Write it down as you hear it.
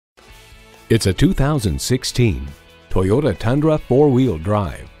It's a 2016 Toyota Tundra 4-wheel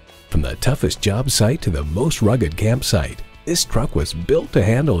drive. From the toughest job site to the most rugged campsite, this truck was built to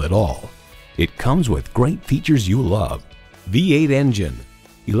handle it all. It comes with great features you love: V8 engine,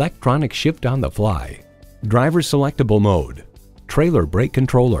 electronic shift on the fly, driver selectable mode, trailer brake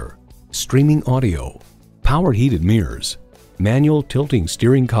controller, streaming audio, power heated mirrors, manual tilting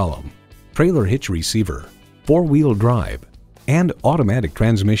steering column, trailer hitch receiver, 4-wheel drive, and automatic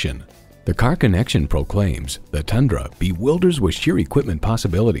transmission. The Car Connection proclaims the Tundra bewilders with sheer equipment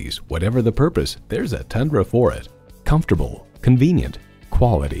possibilities. Whatever the purpose, there's a Tundra for it. Comfortable, convenient,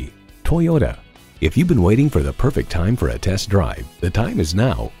 quality. Toyota. If you've been waiting for the perfect time for a test drive, the time is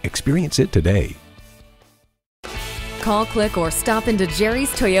now. Experience it today. Call, click, or stop into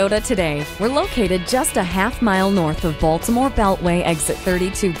Jerry's Toyota today. We're located just a half-mile north of Baltimore Beltway, exit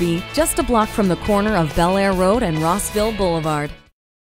 32B, just a block from the corner of Belair Road and Rossville Boulevard.